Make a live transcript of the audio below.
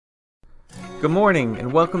Good morning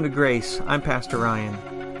and welcome to Grace. I'm Pastor Ryan.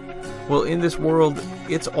 Well, in this world,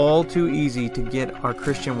 it's all too easy to get our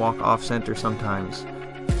Christian walk off center sometimes,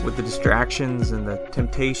 with the distractions and the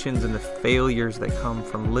temptations and the failures that come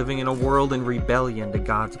from living in a world in rebellion to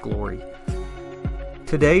God's glory.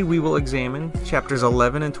 Today we will examine chapters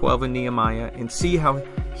 11 and 12 in Nehemiah and see how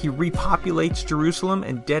he repopulates Jerusalem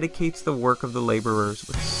and dedicates the work of the laborers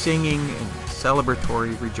with singing and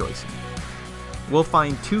celebratory rejoicing. We'll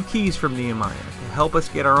find two keys from Nehemiah to help us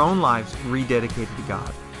get our own lives rededicated to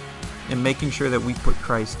God and making sure that we put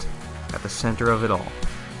Christ at the center of it all.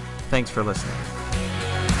 Thanks for listening.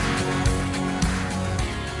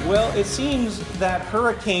 Well, it seems that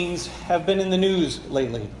hurricanes have been in the news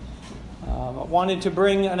lately. I wanted to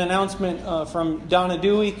bring an announcement from Donna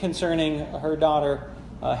Dewey concerning her daughter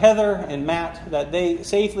Heather and Matt, that they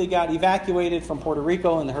safely got evacuated from Puerto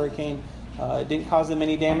Rico in the hurricane. It didn't cause them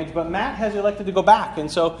any damage, but Matt has elected to go back, and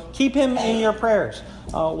so keep him in your prayers.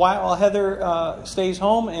 While Heather stays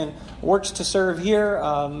home and works to serve here,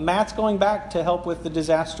 Matt's going back to help with the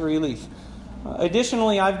disaster relief.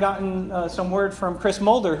 Additionally, I've gotten some word from Chris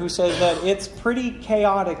Mulder, who says that it's pretty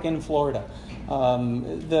chaotic in Florida.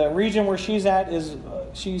 The region where she's at is,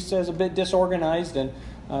 she says, a bit disorganized, and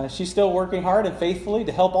she's still working hard and faithfully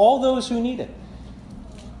to help all those who need it.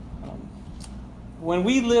 When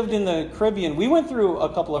we lived in the Caribbean, we went through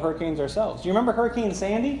a couple of hurricanes ourselves. Do you remember Hurricane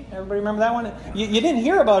Sandy? Everybody remember that one? You didn't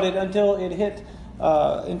hear about it until it hit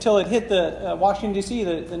the Washington, D.C.,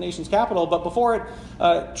 the nation's capital. But before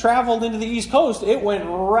it traveled into the East Coast, it went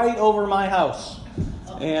right over my house.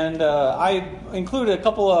 And I included a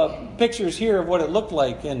couple of pictures here of what it looked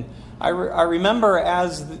like. And I remember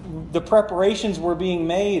as the preparations were being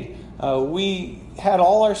made, we had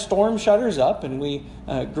all our storm shutters up, and we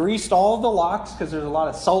greased all of the locks because there's a lot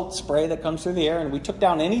of salt spray that comes through the air, and we took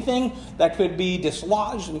down anything that could be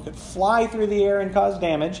dislodged and could fly through the air and cause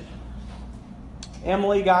damage.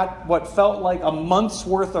 Emily got what felt like a month's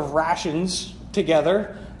worth of rations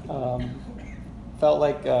together. Felt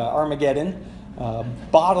like Armageddon.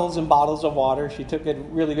 Bottles and bottles of water. She took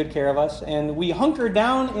really good care of us. And we hunkered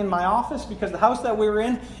down in my office because the house that we were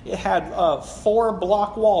in, it had 4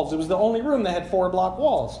 block walls. It was the only room that had 4 block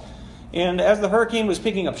walls. And as the hurricane was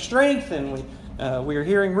picking up strength, and we were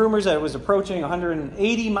hearing rumors that it was approaching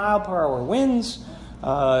 180 mile per hour winds,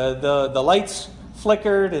 the lights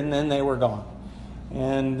flickered and then they were gone.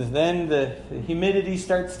 And then the humidity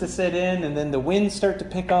starts to set in, and then the winds start to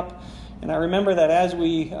pick up. And I remember that as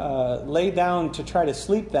we lay down to try to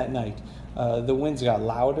sleep that night, the winds got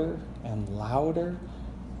louder and louder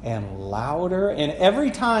and louder. And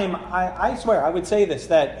every time, I swear, I would say this,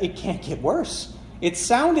 that it can't get worse. It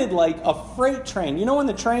sounded like a freight train. You know when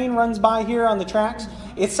the train runs by here on the tracks?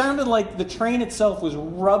 It sounded like the train itself was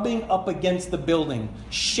rubbing up against the building,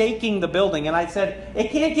 shaking the building. And I said,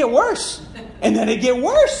 it can't get worse. And then it'd get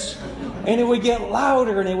worse. And it would get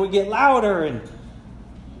louder and it would get louder. And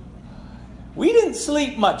we didn't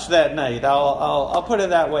sleep much that night. I'll put it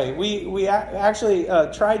that way. We actually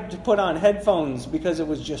tried to put on headphones because it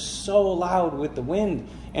was just so loud with the wind,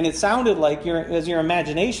 and it sounded like as your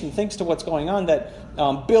imagination thinks to what's going on,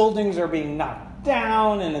 that buildings are being knocked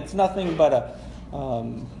down, and it's nothing but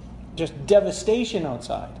just devastation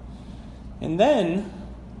outside. And then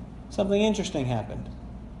something interesting happened.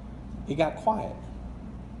 It got quiet,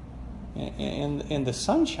 and the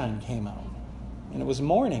sunshine came out, and it was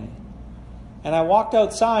morning. And I walked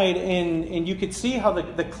outside, and you could see how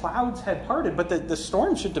the clouds had parted, but the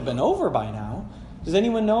storm should have been over by now. Does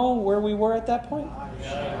anyone know where we were at that point?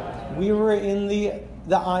 We were in the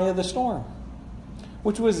eye of the storm,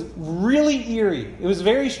 which was really eerie. It was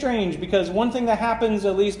very strange because one thing that happens,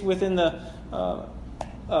 at least within the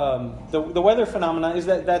weather phenomena, is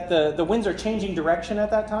that the winds are changing direction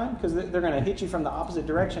at that time because they're going to hit you from the opposite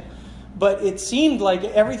direction. But it seemed like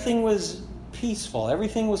everything was peaceful.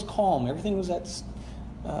 Everything was calm. Everything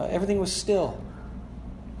was still.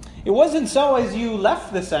 It wasn't so as you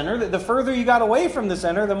left the center. The further you got away from the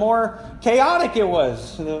center, the more chaotic it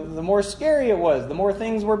was. The more scary it was. The more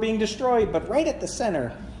things were being destroyed. But right at the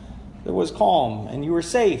center, there was calm, and you were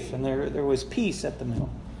safe, and there was peace at the middle.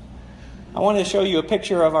 I want to show you a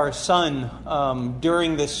picture of our son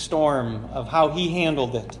during this storm, of how he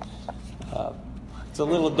handled it. It's a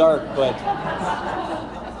little dark, but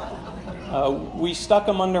we stuck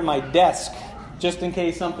him under my desk just in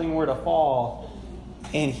case something were to fall.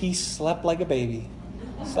 And he slept like a baby.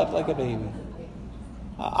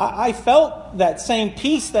 I felt that same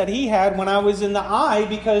peace that he had when I was in the eye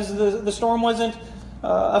because the storm wasn't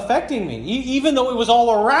affecting me. Even though it was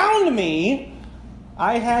all around me,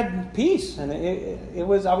 I had peace, and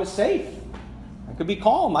I was safe. I could be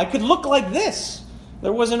calm. I could look like this.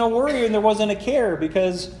 There wasn't a worry and there wasn't a care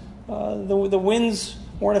because the winds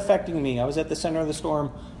weren't affecting me. I was at the center of the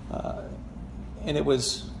storm and it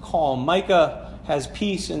was calm. Micah has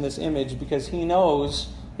peace in this image because he knows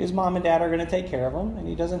his mom and dad are going to take care of him, and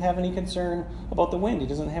he doesn't have any concern about the wind. He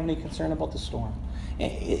doesn't have any concern about the storm.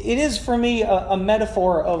 It is, for me, a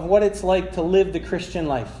metaphor of what it's like to live the Christian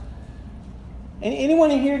life. Anyone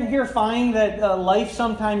here find that life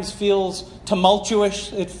sometimes feels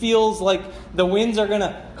tumultuous? It feels like the winds are going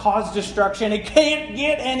to cause destruction. It can't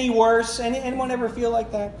get any worse. Anyone ever feel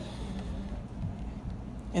like that?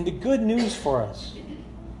 And the good news for us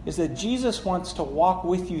is that Jesus wants to walk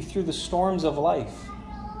with you through the storms of life,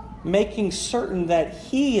 making certain that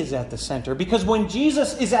He is at the center. Because when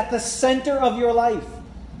Jesus is at the center of your life,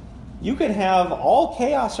 you can have all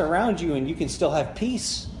chaos around you and you can still have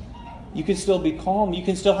peace. You can still be calm. You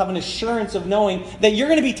can still have an assurance of knowing that you're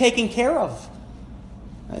going to be taken care of.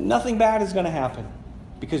 And nothing bad is going to happen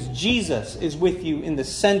because Jesus is with you in the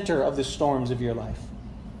center of the storms of your life.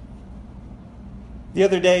 The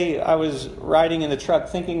other day, I was riding in the truck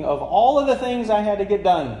thinking of all of the things I had to get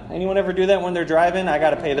done. Anyone ever do that when they're driving? I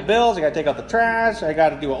got to pay the bills. I got to take out the trash. I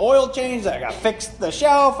got to do an oil change. I got to fix the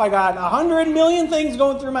shelf. I got 100 million things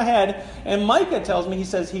going through my head. And Micah tells me, he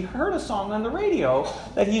says he heard a song on the radio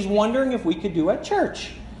that he's wondering if we could do at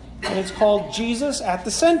church. And it's called Jesus at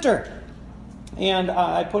the Center. And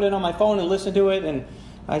I put it on my phone and listened to it. And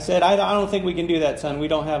I said, I don't think we can do that, son. We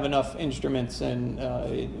don't have enough instruments, and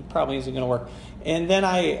it probably isn't going to work. And then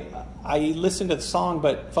I listened to the song,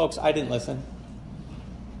 but folks, I didn't listen.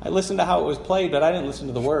 I listened to how it was played, but I didn't listen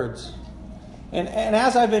to the words. And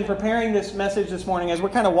as I've been preparing this message this morning, as we're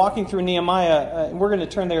kind of walking through Nehemiah, and we're going to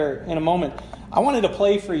turn there in a moment, I wanted to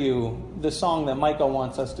play for you the song that Michael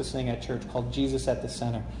wants us to sing at church called Jesus at the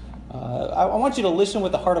Center. I want you to listen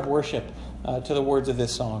with the heart of worship to the words of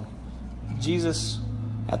this song. Jesus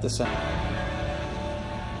at the center.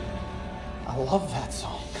 I love that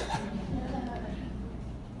song.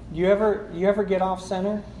 You ever get off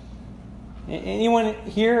center? Anyone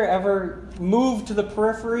here ever move to the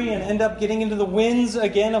periphery and end up getting into the winds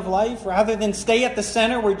again of life rather than stay at the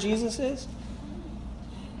center where Jesus is?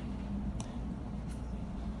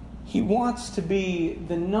 He wants to be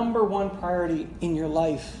the number one priority in your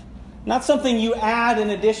life. Not something you add in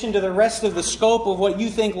addition to the rest of the scope of what you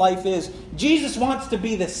think life is. Jesus wants to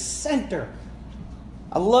be the center.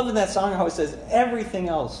 I love in that song how it says everything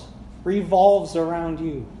else revolves around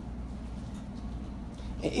you.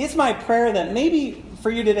 It's my prayer that maybe for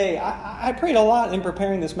you today, I prayed a lot in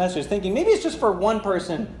preparing this message, thinking maybe it's just for one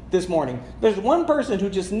person this morning. There's one person who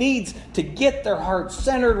just needs to get their heart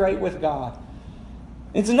centered right with God.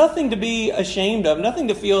 It's nothing to be ashamed of, nothing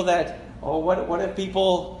to feel that, oh, what if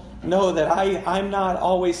people know that I'm not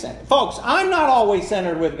always centered. Folks, I'm not always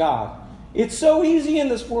centered with God. It's so easy in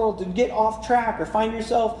this world to get off track or find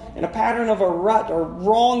yourself in a pattern of a rut or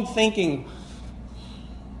wrong thinking.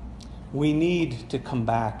 We need to come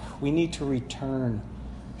back. We need to return.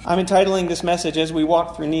 I'm entitling this message as we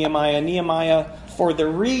walk through Nehemiah for the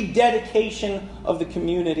rededication of the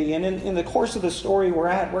community. And in the course of the story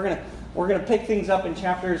we're going to pick things up in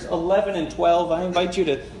chapters 11 and 12. I invite you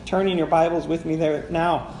to turn in your Bibles with me there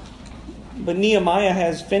now. But Nehemiah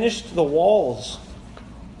has finished the walls.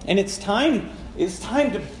 And it's time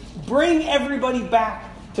to bring everybody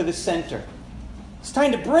back to the center. It's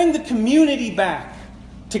time to bring the community back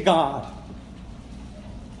to God.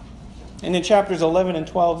 And in chapters 11 and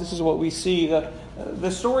 12, this is what we see. The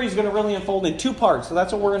story is going to really unfold in two parts. So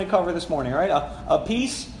that's what we're going to cover this morning, right? A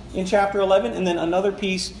piece in chapter 11 and then another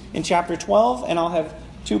piece in chapter 12. And I'll have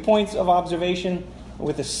 2 points of observation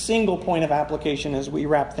with a single point of application as we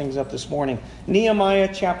wrap things up this morning. Nehemiah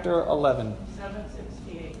chapter 11.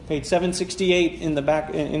 768. Page 768 in the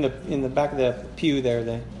back in the back of the pew there,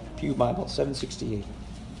 the Pew Bible, 768.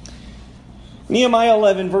 Nehemiah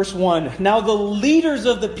 11, verse 1. Now the leaders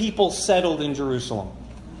of the people settled in Jerusalem,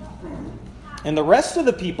 and the rest of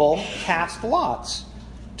the people cast lots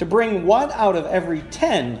to bring one out of every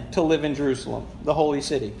 10 to live in Jerusalem, the holy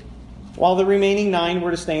city, while the remaining 9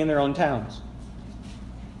 were to stay in their own towns.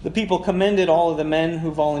 The people commended all of the men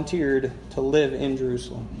who volunteered to live in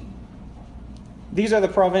Jerusalem. These are the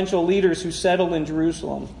provincial leaders who settled in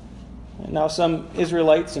Jerusalem. And now some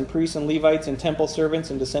Israelites and priests and Levites and temple servants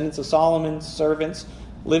and descendants of Solomon's servants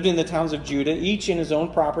lived in the towns of Judah, each in his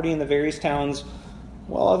own property in the various towns,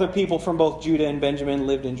 while other people from both Judah and Benjamin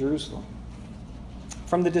lived in Jerusalem.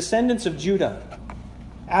 From the descendants of Judah,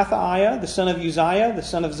 Athaiah, the son of Uzziah, the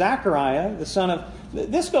son of Zechariah, the son of...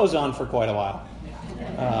 This goes on for quite a while.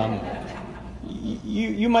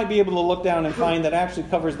 you might be able to look down and find that actually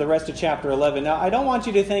covers the rest of chapter 11. Now, I don't want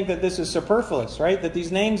you to think that this is superfluous, right? That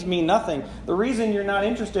these names mean nothing. The reason you're not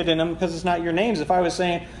interested in them because it's not your names. If I was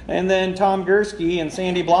saying, and then Tom Gursky and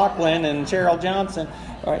Sandy Blockland and Cheryl Johnson,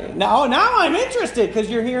 right? Now I'm interested because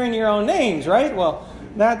you're hearing your own names, right? Well,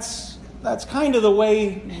 that's kind of the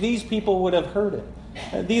way these people would have heard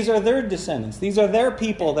it. These are their descendants. These are their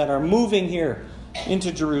people that are moving here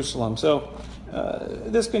into Jerusalem. So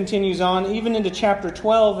this continues on even into chapter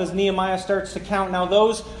 12 as Nehemiah starts to count now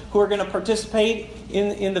those who are going to participate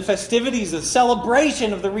in the festivities, the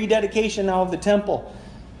celebration of the rededication now of the temple.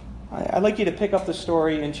 I'd like you to pick up the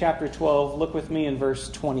story in chapter 12. Look with me in verse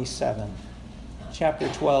 27. Chapter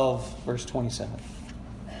 12, verse 27.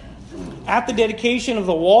 At the dedication of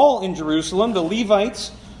the wall in Jerusalem, the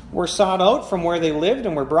Levites were sought out from where they lived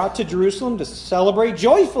and were brought to Jerusalem to celebrate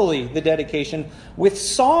joyfully the dedication with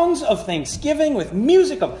songs of thanksgiving, with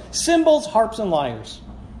music of cymbals, harps, and lyres.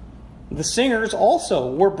 The singers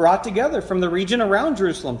also were brought together from the region around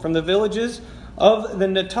Jerusalem, from the villages of the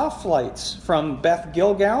Netophites, from Beth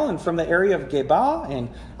Gilgal, and from the area of Geba and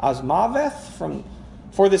Azmaveth.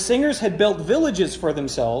 For the singers had built villages for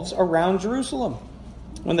themselves around Jerusalem.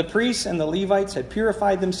 When the priests and the Levites had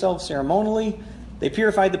purified themselves ceremonially, they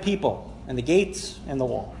purified the people and the gates and the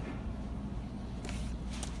wall.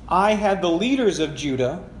 I had the leaders of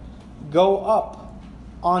Judah go up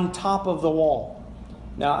on top of the wall.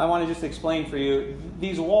 Now, I want to just explain for you,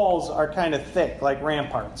 these walls are kind of thick, like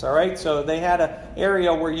ramparts, all right? So they had an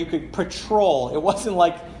area where you could patrol. It wasn't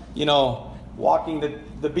like, walking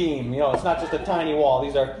the beam. It's not just a tiny wall.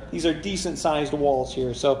 These are decent-sized walls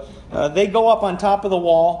here. So they go up on top of the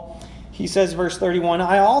wall. He says, verse 31,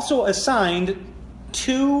 I also assigned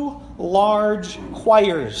 2 large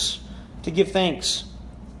choirs to give thanks.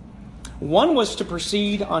 One was to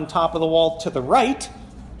proceed on top of the wall to the right,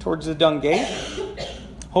 towards the dung gate.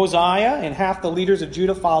 Hosea and half the leaders of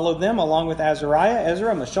Judah followed them, along with Azariah,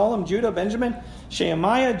 Ezra, Meshullam, Judah, Benjamin,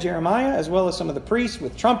 Shemaiah, Jeremiah, as well as some of the priests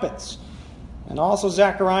with trumpets. And also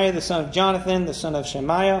Zechariah, the son of Jonathan, the son of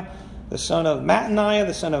Shemaiah, the son of Mattaniah,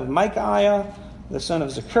 the son of Micaiah, the son of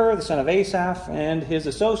Zakur, the son of Asaph, and his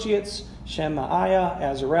associates, Shemaiah,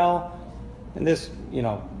 Azarel, and this,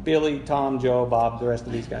 Billy, Tom, Joe, Bob, the rest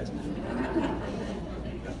of these guys.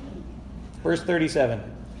 Verse 37.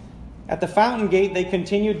 At the fountain gate, they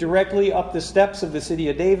continued directly up the steps of the city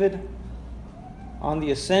of David, on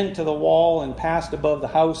the ascent to the wall, and passed above the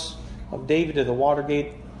house of David to the water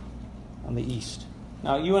gate on the east.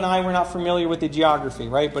 Now, you and I were not familiar with the geography,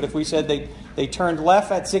 right? But if we said they turned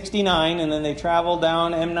left at 69 and then they traveled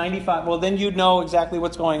down M95, well, then you'd know exactly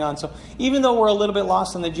what's going on. So even though we're a little bit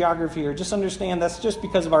lost in the geography here, just understand that's just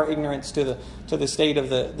because of our ignorance to the state of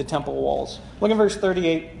the temple walls. Look at verse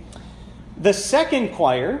 38. The second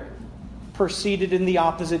choir proceeded in the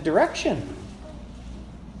opposite direction.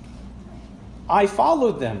 I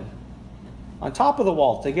followed them on top of the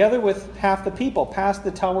wall, together with half the people, past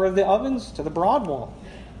the tower of the ovens to the broad wall,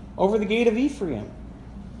 over the gate of Ephraim,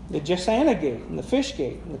 the Jesana gate, and the fish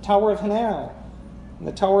gate, and the tower of Hanel, and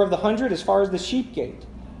the tower of the 100 as far as the sheep gate.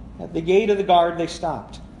 At the gate of the guard they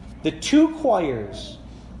stopped. The 2 choirs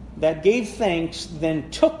that gave thanks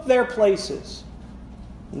then took their places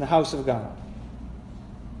in the house of God.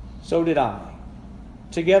 So did I,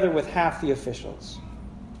 together with half the officials.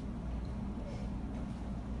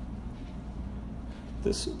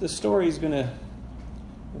 The story is going to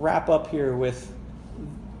wrap up here with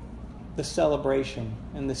the celebration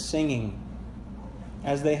and the singing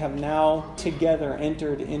as they have now together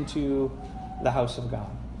entered into the house of God.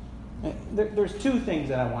 There's 2 things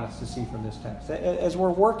that I want us to see from this text. As we're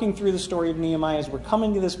working through the story of Nehemiah, as we're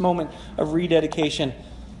coming to this moment of rededication,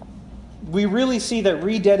 we really see that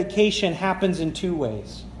rededication happens in 2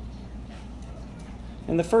 ways.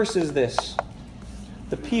 And the first is this.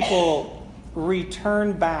 The people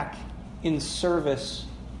return back in service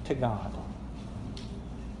to God.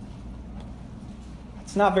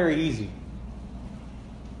 It's not very easy.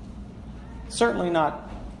 Certainly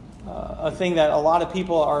not a thing that a lot of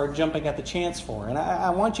people are jumping at the chance for. And I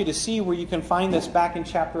want you to see where you can find this back in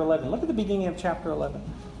chapter 11. Look at the beginning of chapter 11.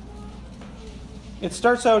 It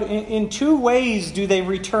starts out in 2 ways do they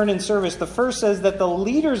return in service. The first says that the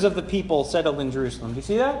leaders of the people settled in Jerusalem. Do you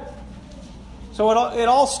see that? So it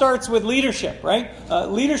all starts with leadership, right?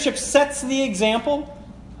 Leadership sets the example.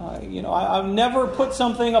 I've never put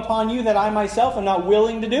something upon you that I myself am not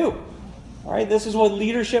willing to do. All right, this is what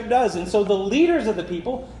leadership does. And so the leaders of the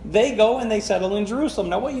people, they go and they settle in Jerusalem.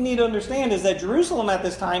 Now, what you need to understand is that Jerusalem at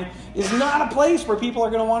this time is not a place where people are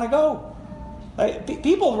going to want to go.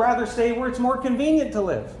 People rather stay where it's more convenient to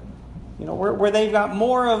live. where they've got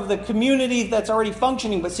more of the community that's already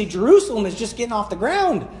functioning. But see, Jerusalem is just getting off the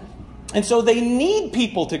ground. And so they need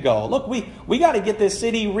people to go. Look, we got to get this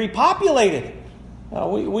city repopulated.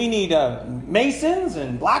 We need masons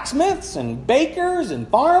and blacksmiths and bakers and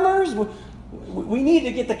farmers. We need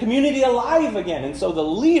to get the community alive again. And so the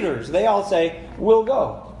leaders, they all say, we'll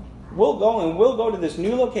go. We'll go, and we'll go to this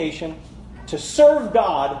new location to serve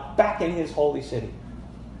God back in His holy city.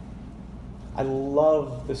 I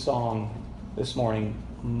love the song this morning,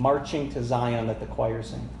 Marching to Zion, that the choir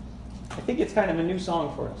sang. I think it's kind of a new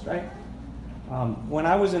song for us, right? When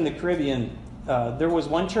I was in the Caribbean, there was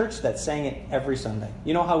one church that sang it every Sunday.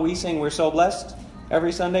 You know how we sing We're So Blessed?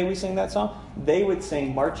 Every Sunday we sing that song. They would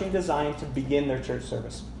sing Marching to Zion to begin their church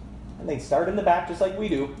service. And they'd start in the back just like we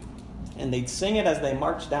do. And they'd sing it as they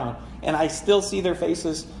marched down. And I still see their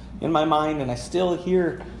faces in my mind. And I still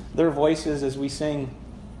hear their voices as we sing.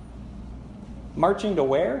 Marching to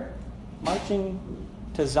where? Marching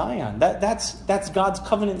to Zion. That's God's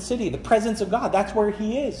covenant city. The presence of God. That's where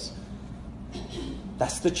He is.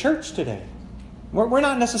 That's the church today. We're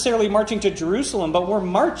not necessarily marching to Jerusalem, but we're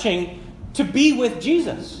marching to be with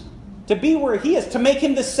Jesus. To be where He is. To make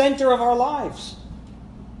Him the center of our lives.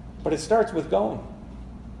 But it starts with going.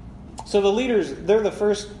 So the leaders, they're the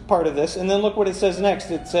first part of this. And then look what it says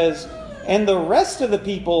next. It says, and the rest of the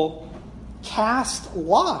people cast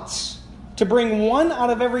lots to bring 1 out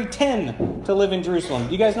of every 10 to live in Jerusalem.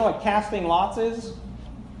 Do you guys know what casting lots is?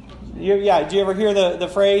 Yeah, did you ever hear the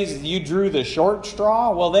phrase, you drew the short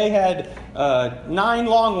straw? Well, they had 9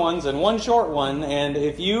 long ones and 1 short one. And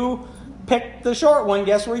if you pick the short one,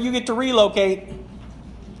 guess where you get to relocate?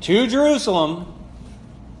 To Jerusalem.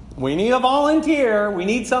 We need a volunteer. We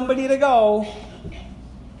need somebody to go.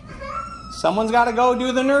 Someone's got to go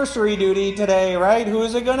do the nursery duty today, right? Who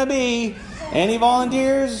is it going to be? Any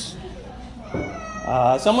volunteers?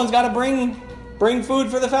 Someone's got to bring food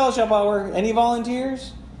for the fellowship hour. Any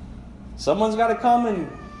volunteers? Someone's got to come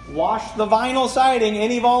and wash the vinyl siding.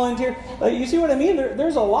 Any volunteer? You see what I mean?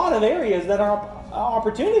 There's a lot of areas that are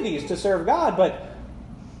opportunities to serve God, but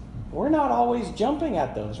we're not always jumping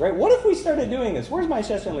at those, right? What if we started doing this? Where's my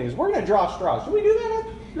session leaders? We're going to draw straws. Should we do that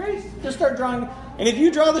at Grace? Just start drawing. And if you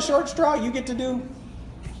draw the short straw, you get to do...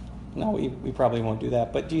 No, we probably won't do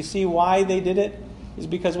that. But do you see why they did it? Is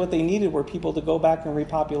because what they needed were people to go back and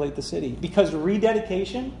repopulate the city. Because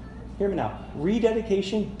rededication, hear me now,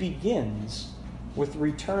 rededication begins with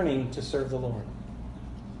returning to serve the Lord.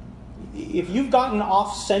 If you've gotten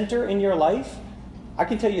off center in your life, I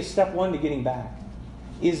can tell you step 1 to getting back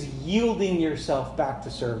is yielding yourself back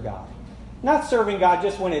to serve God. Not serving God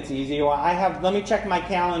just when it's easy. Or let me check my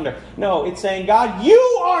calendar. No, it's saying, God, you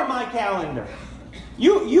are my calendar.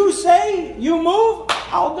 You say, you move,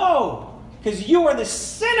 I'll go. Because you are the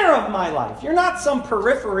center of my life. You're not some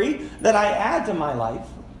periphery that I add to my life.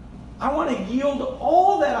 I want to yield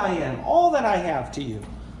all that I am, all that I have to you.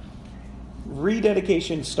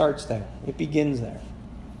 Rededication starts there. It begins there.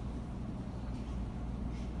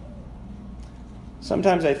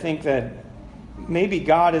 Sometimes I think that maybe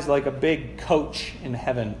God is like a big coach in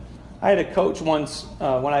heaven. I had a coach once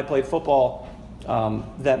when I played football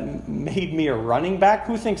that made me a running back.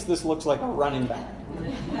 Who thinks this looks like a running back?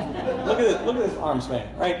 Look at this arm span,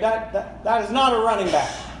 right? That is not a running back.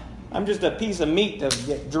 I'm just a piece of meat to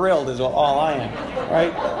get drilled is all I am,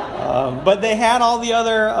 right? But they had all the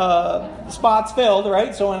other spots filled,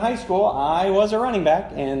 right? So in high school, I was a running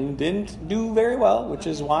back and didn't do very well, which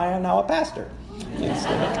is why I'm now a pastor.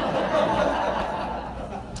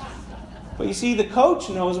 But you see, the coach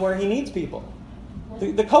knows where he needs people.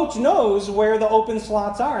 The coach knows where the open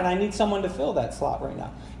slots are, and I need someone to fill that slot right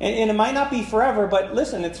now. And it might not be forever, but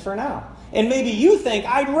listen, it's for now. And maybe you think,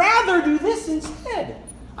 I'd rather do this instead.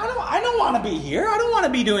 I don't want to be here. I don't want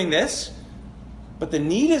to be doing this. But the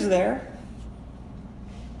need is there.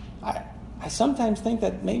 I sometimes think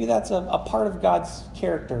that maybe that's a part of God's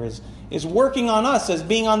character, is working on us as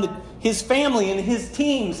being on His family and His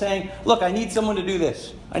team, saying, look, I need someone to do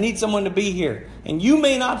this. I need someone to be here. And you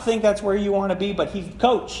may not think that's where you want to be, but He's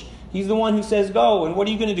coach. He's the one who says go. And what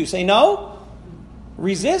are you going to do? Say no?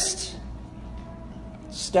 Resist?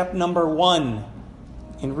 Step number 1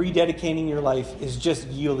 in rededicating your life is just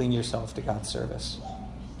yielding yourself to God's service.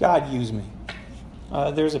 God, use me.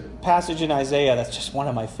 There's a passage in Isaiah that's just one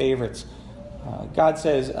of my favorites. God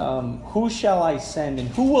says, who shall I send and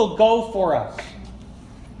who will go for us?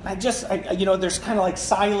 There's kind of like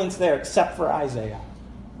silence there except for Isaiah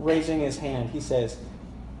raising his hand. He says,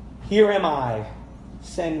 here am I,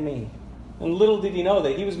 send me. And little did he know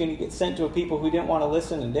that he was going to get sent to a people who didn't want to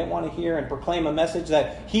listen and didn't want to hear and proclaim a message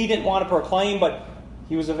that he didn't want to proclaim, but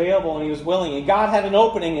he was available and he was willing. And God had an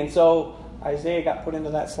opening, and so Isaiah got put into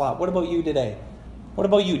that slot. What about you today? What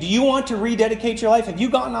about you? Do you want to rededicate your life? Have you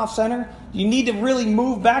gotten off center? Do you need to really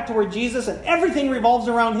move back to where Jesus and everything revolves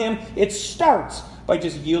around Him? It starts by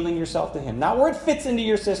just yielding yourself to Him. Not where it fits into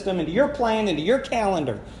your system, into your plan, into your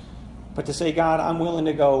calendar. But to say, God, I'm willing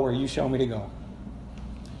to go where you show me to go.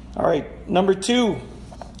 All right, number 2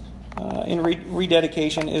 in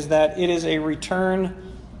rededication is that it is a returning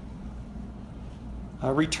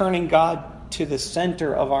God to the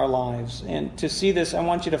center of our lives. And to see this, I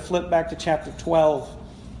want you to flip back to chapter 12.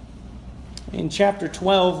 In chapter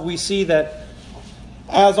 12, we see that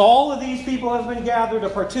as all of these people have been gathered to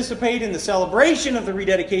participate in the celebration of the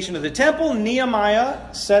rededication of the temple,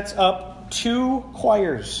 Nehemiah sets up 2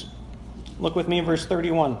 choirs. Look with me in verse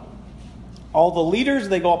 31. All the leaders,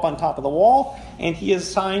 they go up on top of the wall, and he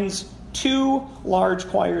assigns 2 large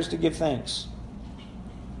choirs to give thanks.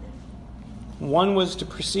 One was to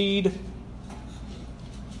proceed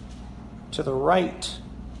to the right,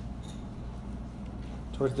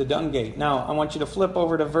 towards the dung gate. Now, I want you to flip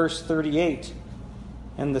over to verse 38.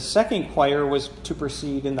 And the second choir was to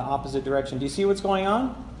proceed in the opposite direction. Do you see what's going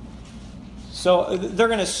on? So they're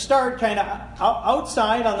going to start kind of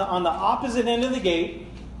outside on the opposite end of the gate.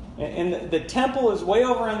 And the temple is way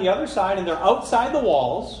over on the other side, and they're outside the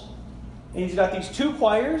walls. And he's got these 2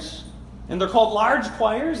 choirs, and they're called large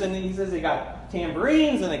choirs. And he says they got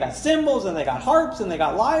tambourines, and they got cymbals, and they got harps, and they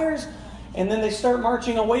got lyres. And then they start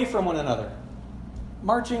marching away from one another.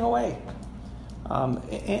 Marching away.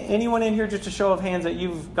 Anyone in here, just a show of hands, that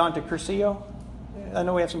you've gone to Cursillo? I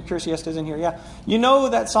know we have some Cursiistas in here. Yeah. You know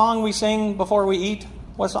that song we sing before we eat?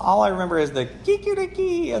 All I remember is the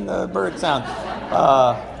kiki and the bird sound.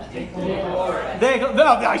 I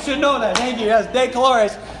should know that. Thank you. Yes, De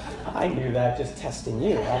Colores. I knew that, just testing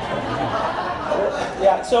you.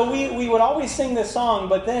 Yeah, so we would always sing this song,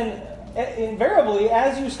 but then invariably,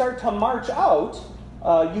 as you start to march out,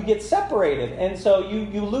 you get separated. And so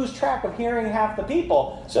you lose track of hearing half the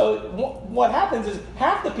people. So what happens is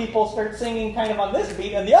half the people start singing kind of on this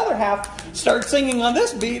beat, and the other half start singing on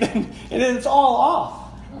this beat, and then it's all off.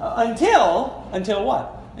 Until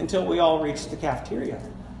what? Until we all reach the cafeteria.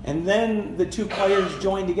 And then the 2 choirs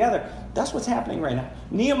join together. That's what's happening right now.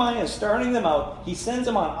 Nehemiah is starting them out. He sends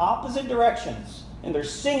them on opposite directions. And they're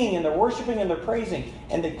singing, and they're worshiping, and they're praising.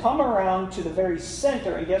 And they come around to the very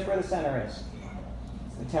center. And guess where the center is?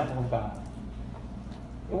 It's the temple of God.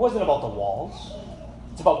 It wasn't about the walls.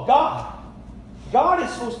 It's about God. God is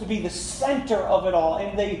supposed to be the center of it all.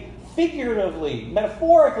 And they figuratively,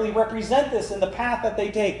 metaphorically represent this in the path that they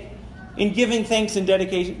take in giving thanks and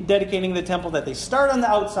dedicating the temple, that they start on the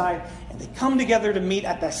outside and they come together to meet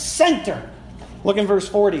at the center. Look in verse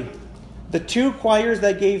 40. The 2 choirs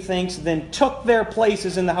that gave thanks then took their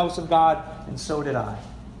places in the house of God, and so did I.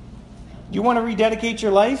 You want to rededicate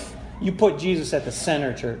your life? You put Jesus at the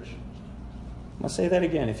center, church. I'll say that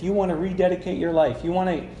again. If you want to rededicate your life, you want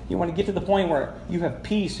to get to the point where you have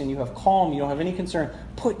peace and you have calm, you don't have any concern,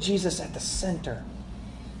 put Jesus at the center.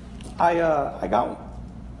 I got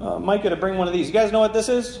Micah to bring one of these. You guys know what this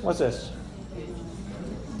is? What's this?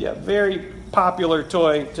 Yeah, very popular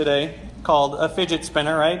toy today called a fidget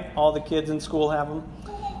spinner, right? All the kids in school have them,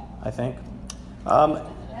 I think.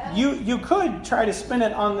 You could try to spin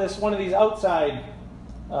it on one of these outside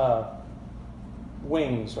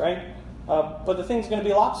wings, right? But the thing's going to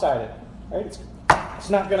be lopsided, right? It's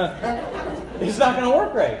not going to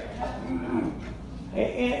work right.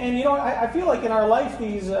 And you know, I feel like in our life,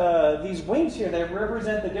 these wings here, they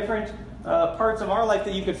represent the different parts of our life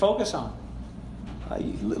that you could focus on.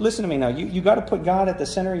 Listen to me now. You got to put God at the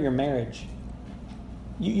center of your marriage.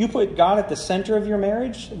 You put God at the center of your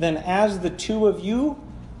marriage, then as the 2 of you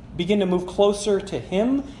begin to move closer to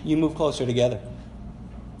Him, you move closer together.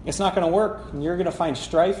 It's not going to work. And you're going to find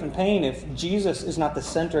strife and pain if Jesus is not the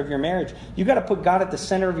center of your marriage. You got to put God at the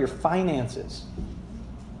center of your finances.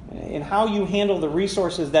 And how you handle the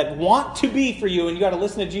resources that want to be for you. And you got to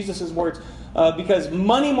listen to Jesus' words. Because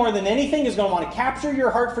money more than anything is going to want to capture your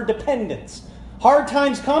heart for dependence. Hard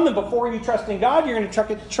times come, and before you trust in God, you're going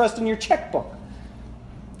to trust in your checkbook.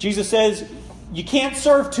 Jesus says, you can't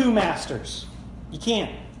serve 2 masters. You can't.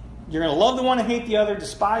 You're going to love the one and hate the other,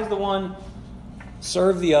 despise the one,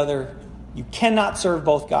 serve the other. You cannot serve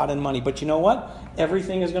both God and money. But you know what?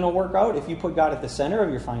 Everything is going to work out if you put God at the center of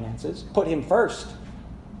your finances. Put Him first.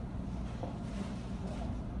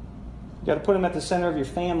 You got to put Him at the center of your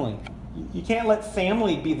family. You can't let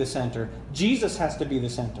family be the center. Jesus has to be the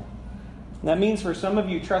center. And that means for some of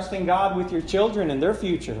you trusting God with your children and their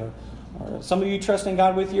future, or some of you trusting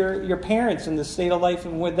God with your parents and the state of life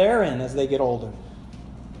and what they're in as they get older.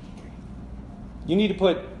 You need to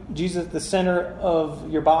put Jesus at the center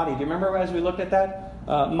of your body. Do you remember as we looked at that?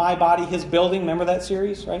 My Body, His Building. Remember that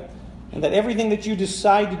series, right? And that everything that you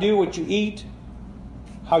decide to do, what you eat,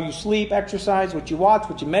 how you sleep, exercise, what you watch,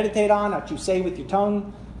 what you meditate on, what you say with your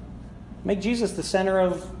tongue, make Jesus the center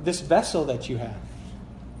of this vessel that you have.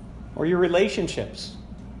 Or your relationships.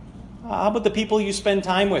 How about the people you spend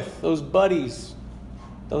time with? Those buddies,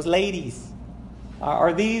 those ladies.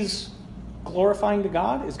 Are these glorifying to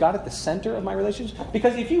God? Is God at the center of my relationships?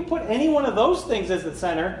 Because if you put any one of those things as the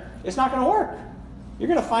center, it's not going to work. You're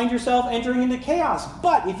going to find yourself entering into chaos.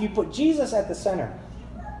 But if you put Jesus at the center,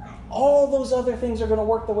 all those other things are going to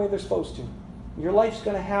work the way they're supposed to. Your life's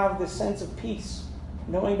going to have this sense of peace,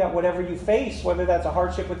 knowing that whatever you face, whether that's a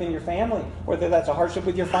hardship within your family, whether that's a hardship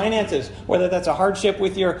with your finances, whether that's a hardship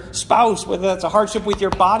with your spouse, whether that's a hardship with your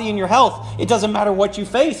body and your health, it doesn't matter what you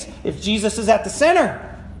face. If Jesus is at the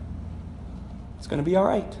center, it's going to be all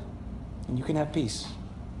right. And you can have peace.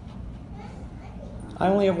 I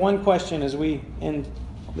only have one question as we end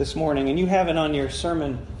this morning, and you have it on your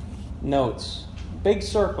sermon notes. Big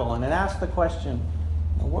circle, and then ask the question,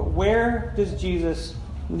 where does Jesus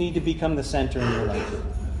need to become the center in your life?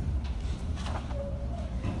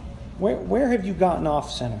 Where have you gotten off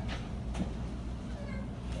center?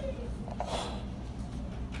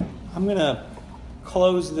 I'm going to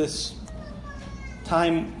close this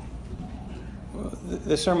time,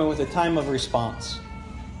 the sermon, with a time of response.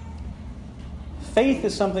 Faith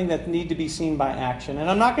is something that needs to be seen by action. And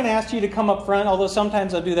I'm not going to ask you to come up front, although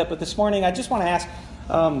sometimes I'll do that. But this morning, I just want to ask,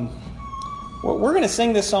 we're going to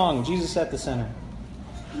sing this song, Jesus at the Center.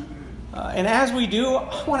 And as we do,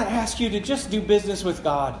 I want to ask you to just do business with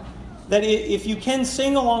God. That if you can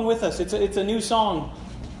sing along with us, it's a new song.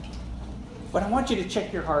 But I want you to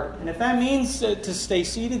check your heart. And if that means to stay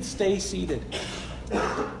seated, stay seated.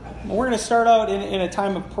 We're going to start out in a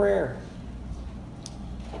time of prayer.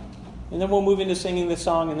 And then we'll move into singing this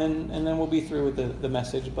song, and then we'll be through with the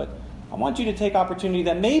message. But I want you to take opportunity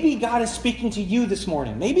that maybe God is speaking to you this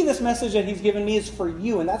morning. Maybe this message that He's given me is for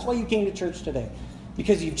you, and that's why you came to church today.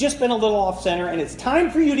 Because you've just been a little off center, and it's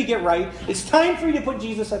time for you to get right. It's time for you to put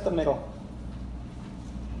Jesus at the middle.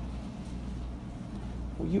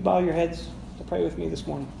 Will you bow your heads to pray with me this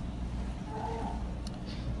morning?